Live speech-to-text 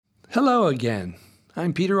Hello again.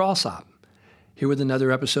 I'm Peter Alsop, here with another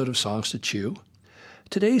episode of Songs to Chew.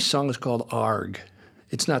 Today's song is called Arg.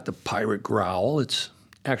 It's not the pirate growl, it's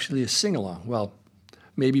actually a sing-along. Well,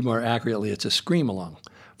 maybe more accurately, it's a scream-along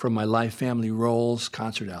from my Live Family Rolls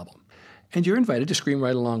concert album. And you're invited to scream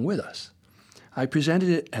right along with us. I presented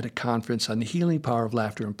it at a conference on the healing power of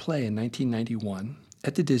laughter and play in 1991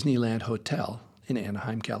 at the Disneyland Hotel in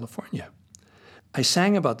Anaheim, California. I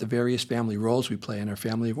sang about the various family roles we play in our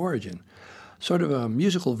family of origin, sort of a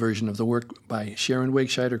musical version of the work by Sharon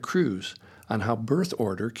Wakescheider Cruz on how birth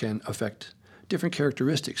order can affect different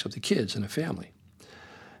characteristics of the kids in a family.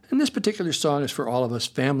 And this particular song is for all of us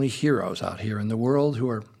family heroes out here in the world who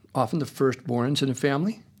are often the firstborns in a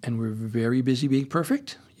family, and we're very busy being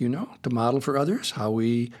perfect, to model for others how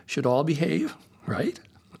we should all behave, right?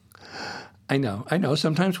 I know.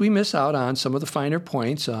 Sometimes we miss out on some of the finer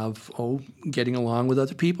points of, getting along with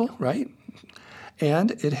other people, right?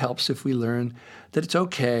 And it helps if we learn that it's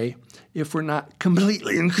okay if we're not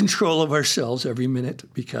completely in control of ourselves every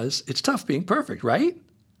minute, because it's tough being perfect, right?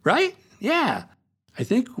 Right? Yeah. I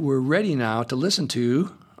think we're ready now to listen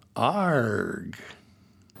to Arg.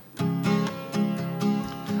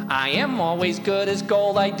 I am always good as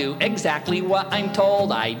gold, I do exactly what I'm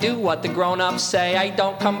told. I do what the grown-ups say, I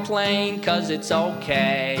don't complain, 'cause it's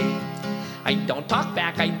okay. I don't talk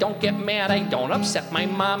back, I don't get mad, I don't upset my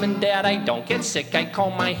mom and dad, I don't get sick, I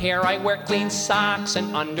comb my hair, I wear clean socks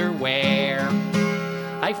and underwear.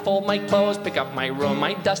 I fold my clothes, pick up my room,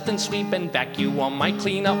 I dust and sweep and vacuum, I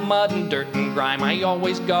clean up mud and dirt and grime, I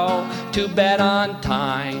always go to bed on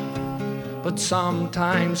time. But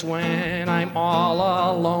sometimes when I'm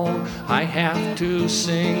all alone, I have to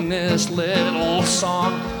sing this little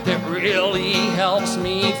song. It really helps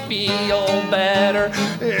me feel better.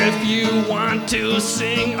 If you want to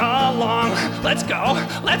sing along, let's go,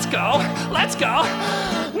 let's go, let's go.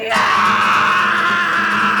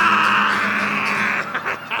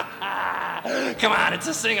 Come on, it's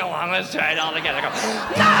a sing-along. Let's try it all together. Go.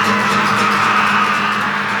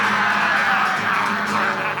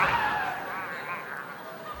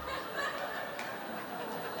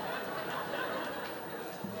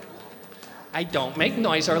 I don't make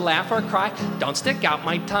noise or laugh or cry, don't stick out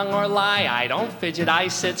my tongue or lie, I don't fidget, I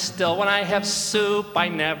sit still. When I have soup, I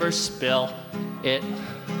never spill it.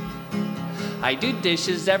 I do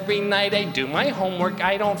dishes every night, I do my homework,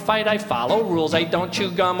 I don't fight, I follow rules, I don't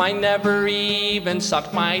chew gum, I never even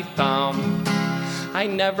suck my thumb. I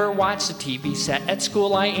never watch the TV set. At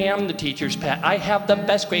school I am the teacher's pet. I have the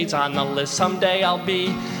best grades on the list. Someday I'll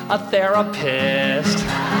be a therapist.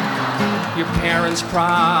 Your parents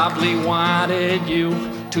probably wanted you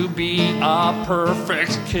to be a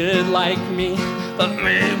perfect kid like me, but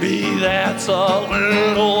maybe that's a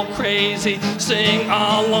little crazy. Sing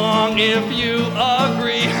along if you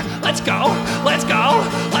agree. Let's go, let's go,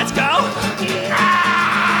 let's go.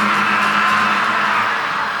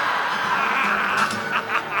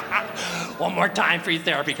 One more time, free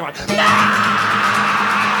therapy, come on.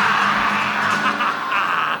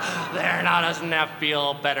 There, now doesn't that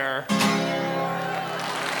feel better?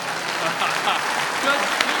 Good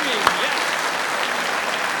singing, yes.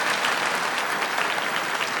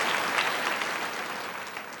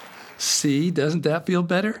 See, doesn't that feel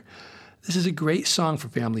better? This is a great song for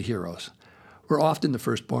family heroes. We're often the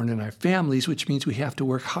firstborn in our families, which means we have to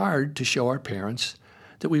work hard to show our parents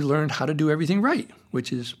that we learned how to do everything right,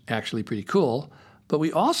 which is actually pretty cool. But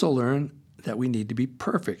we also learn that we need to be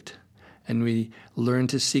perfect, and we learn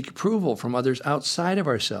to seek approval from others outside of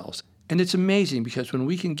ourselves. And it's amazing because when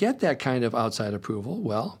we can get that kind of outside approval,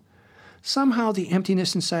 well, somehow the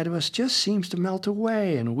emptiness inside of us just seems to melt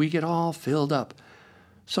away and we get all filled up.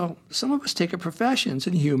 So some of us take up professions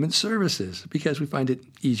in human services because we find it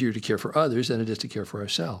easier to care for others than it is to care for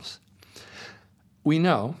ourselves. We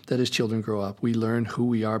know that as children grow up, we learn who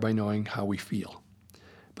we are by knowing how we feel.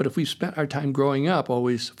 But if we've spent our time growing up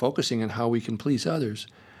always focusing on how we can please others,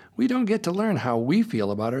 we don't get to learn how we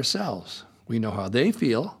feel about ourselves. We know how they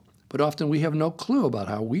feel, but often we have no clue about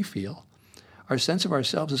how we feel. Our sense of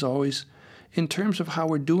ourselves is always in terms of how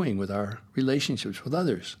we're doing with our relationships with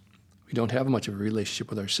others. We don't have much of a relationship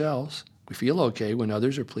with ourselves. We feel okay when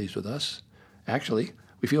others are pleased with us. Actually,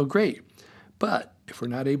 we feel great. But if we're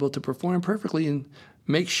not able to perform perfectly and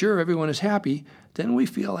make sure everyone is happy, then we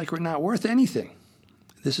feel like we're not worth anything.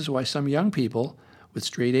 This is why some young people with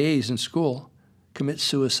straight A's in school commit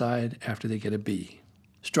suicide after they get a B.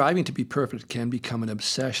 Striving to be perfect can become an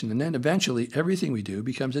obsession, and then eventually everything we do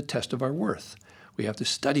becomes a test of our worth. We have to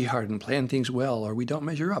study hard and plan things well, or we don't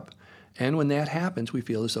measure up. And when that happens, we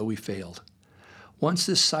feel as though we failed. Once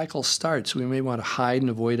this cycle starts, we may want to hide and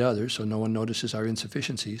avoid others so no one notices our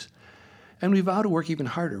insufficiencies. And we vow to work even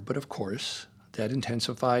harder, but of course, that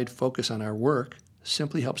intensified focus on our work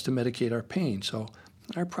simply helps to medicate our pain, so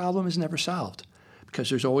our problem is never solved, because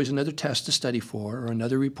there's always another test to study for, or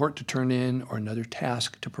another report to turn in, or another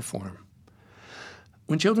task to perform.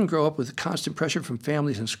 When children grow up with constant pressure from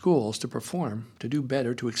families and schools to perform, to do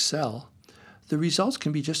better, to excel, the results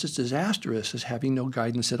can be just as disastrous as having no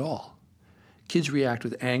guidance at all. Kids react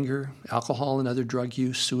with anger, alcohol and other drug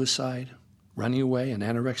use, suicide, running away, and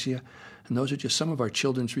anorexia, and those are just some of our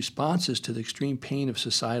children's responses to the extreme pain of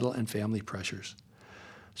societal and family pressures.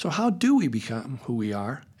 So how do we become who we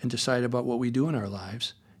are and decide about what we do in our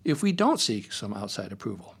lives if we don't seek some outside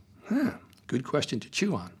approval? Good question to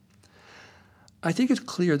chew on. I think it's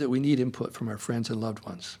clear that we need input from our friends and loved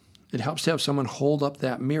ones. It helps to have someone hold up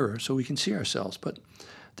that mirror so we can see ourselves, but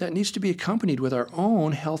that needs to be accompanied with our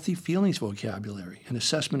own healthy feelings vocabulary and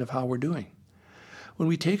assessment of how we're doing. When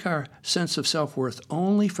we take our sense of self-worth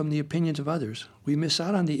only from the opinions of others, we miss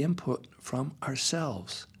out on the input from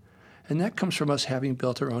ourselves. And that comes from us having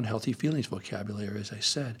built our own healthy feelings vocabulary, as I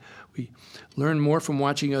said. We learn more from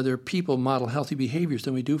watching other people model healthy behaviors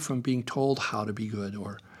than we do from being told how to be good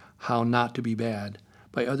or how not to be bad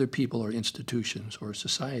by other people or institutions or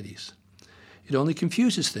societies. It only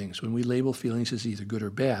confuses things when we label feelings as either good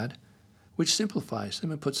or bad, which simplifies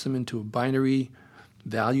them and puts them into a binary,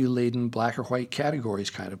 value-laden, black or white categories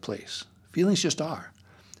kind of place. Feelings just are,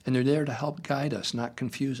 and they're there to help guide us, not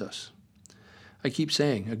confuse us. I keep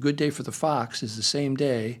saying, a good day for the fox is the same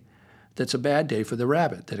day that's a bad day for the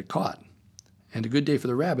rabbit that it caught. And a good day for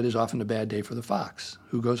the rabbit is often a bad day for the fox,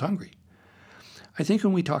 who goes hungry. I think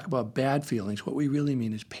when we talk about bad feelings, what we really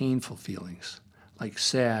mean is painful feelings, like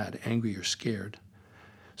sad, angry, or scared.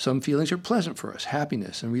 Some feelings are pleasant for us,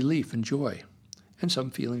 happiness and relief and joy. And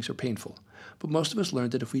some feelings are painful. But most of us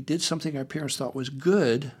learned that if we did something our parents thought was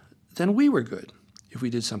good, then we were good. If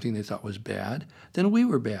we did something they thought was bad, then we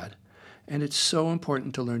were bad. And it's so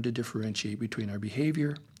important to learn to differentiate between our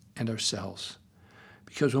behavior and ourselves.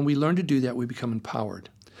 Because when we learn to do that, we become empowered.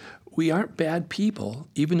 We aren't bad people,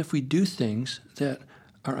 even if we do things that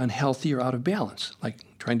are unhealthy or out of balance, like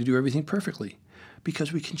trying to do everything perfectly,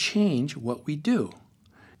 because we can change what we do.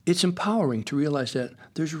 It's empowering to realize that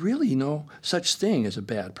there's really no such thing as a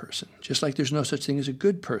bad person, just like there's no such thing as a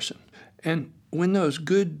good person. And when those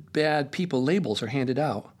good, bad people labels are handed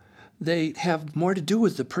out, they have more to do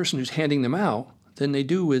with the person who's handing them out than they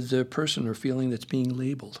do with the person or feeling that's being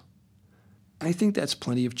labeled. I think that's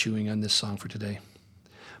plenty of chewing on this song for today.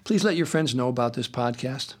 Please let your friends know about this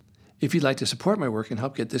podcast. If you'd like to support my work and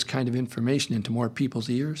help get this kind of information into more people's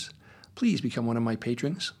ears, please become one of my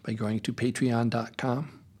patrons by going to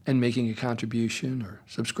patreon.com and making a contribution or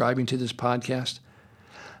subscribing to this podcast.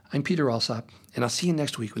 I'm Peter Alsop, and I'll see you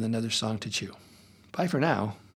next week with another song to chew. Bye for now.